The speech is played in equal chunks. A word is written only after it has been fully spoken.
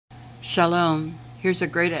Shalom. Here's a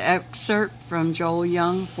great excerpt from Joel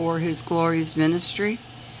Young for his Glorious Ministry.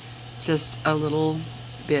 Just a little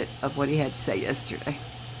bit of what he had to say yesterday.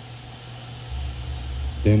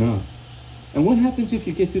 They're not. And what happens if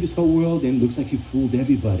you get through this whole world and it looks like you fooled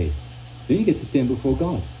everybody? Then you get to stand before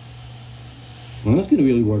God. Well, that's going to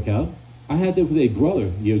really work out. I had that with a brother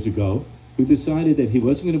years ago who decided that he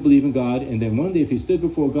wasn't going to believe in God, and then one day if he stood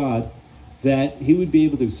before God, that he would be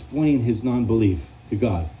able to explain his non-belief to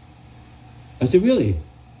God. I said, really?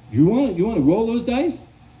 You want to roll those dice?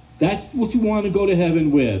 That's what you want to go to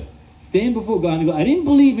heaven with. Stand before God and go, I didn't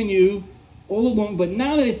believe in you all along, but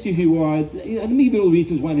now that I see who you are, let me give you all the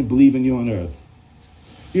reasons why I didn't believe in you on earth.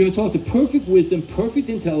 You're going to talk to perfect wisdom, perfect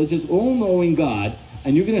intelligence, all-knowing God,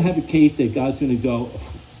 and you're going to have a case that God's going to go,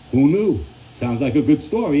 who knew? Sounds like a good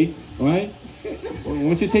story, right?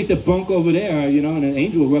 Once you take the bunk over there, and an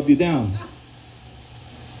angel will rub you down.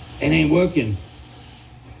 It ain't working.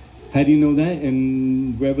 How do you know that?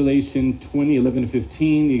 In Revelation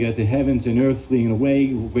 20:11-15, you got the heavens and earth fleeing away,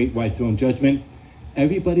 great white throne judgment.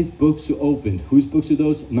 Everybody's books are opened. Whose books are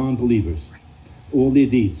those? Non-believers. All their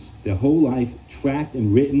deeds, their whole life, tracked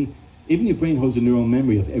and written. Even your brain holds a neural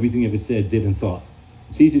memory of everything you ever said, did, and thought.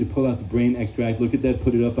 It's easy to pull out the brain extract, look at that,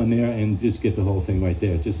 put it up on there, and just get the whole thing right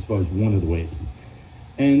there, just as far as one of the ways.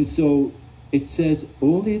 And so it says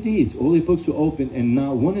all their deeds, all their books were open, and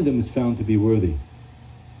not one of them is found to be worthy.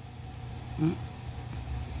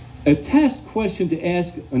 A test question to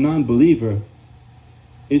ask a non-believer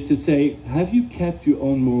is to say, have you kept your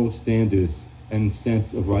own moral standards and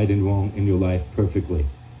sense of right and wrong in your life perfectly?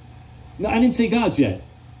 No, I didn't say God's yet.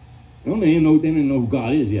 They don't even know who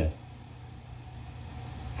God is yet.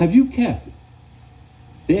 Have you kept?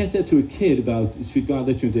 They asked that to a kid about should God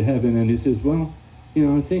let you into heaven, and he says, well,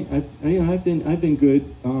 I think I've been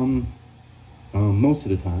good most of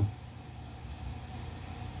the time.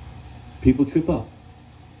 People trip up.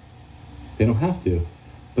 They don't have to,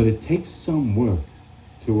 but it takes some work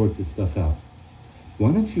to work this stuff out.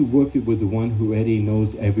 Why don't you work it with the one who already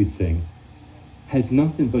knows everything, has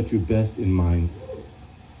nothing but your best in mind,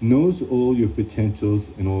 knows all your potentials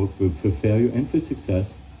and all for failure and for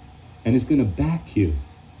success, and is going to back you.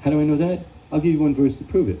 How do I know that? I'll give you one verse to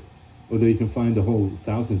prove it, although you can find the whole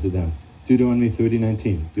thousands of them. Deuteronomy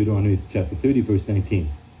 30:19. Deuteronomy chapter 30, verse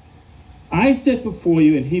 19. I set before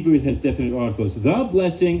you, in Hebrew it has definite articles, the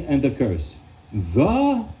blessing and the curse.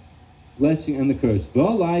 The blessing and the curse. The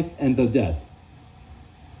life and the death.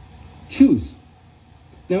 Choose.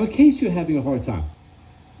 Now, in case you're having a hard time,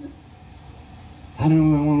 I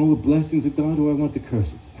don't know, I want all the blessings of God or I want the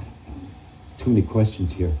curses. Too many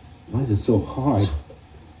questions here. Why is it so hard?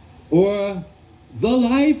 Or the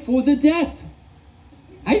life or the death?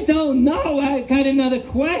 I don't know. I got another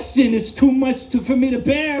question. It's too much for me to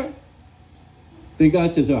bear. Then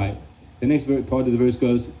God says, all right. The next part of the verse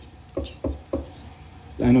goes,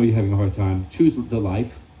 I know you're having a hard time. Choose the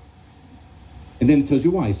life. And then it tells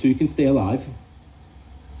you why. So you can stay alive.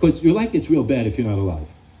 Because your life gets real bad if you're not alive.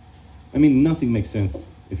 I mean, nothing makes sense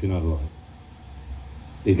if you're not alive.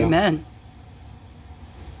 They die. Amen.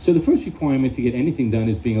 So the first requirement to get anything done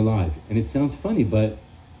is being alive. And it sounds funny, but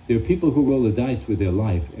there are people who roll the dice with their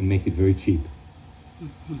life and make it very cheap.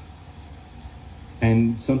 Mm-hmm.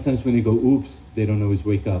 And sometimes when they go, oops, they don't always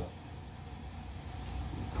wake up.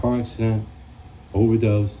 Car accident,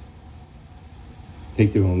 overdose,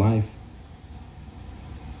 take their own life.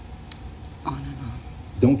 On and on.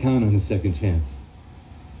 Don't count on a second chance.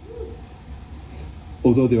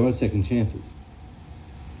 Although there are second chances.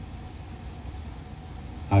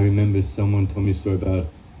 I remember someone told me a story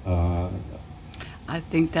about... I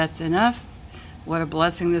think that's enough. What a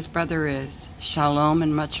blessing this brother is. Shalom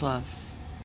and much love.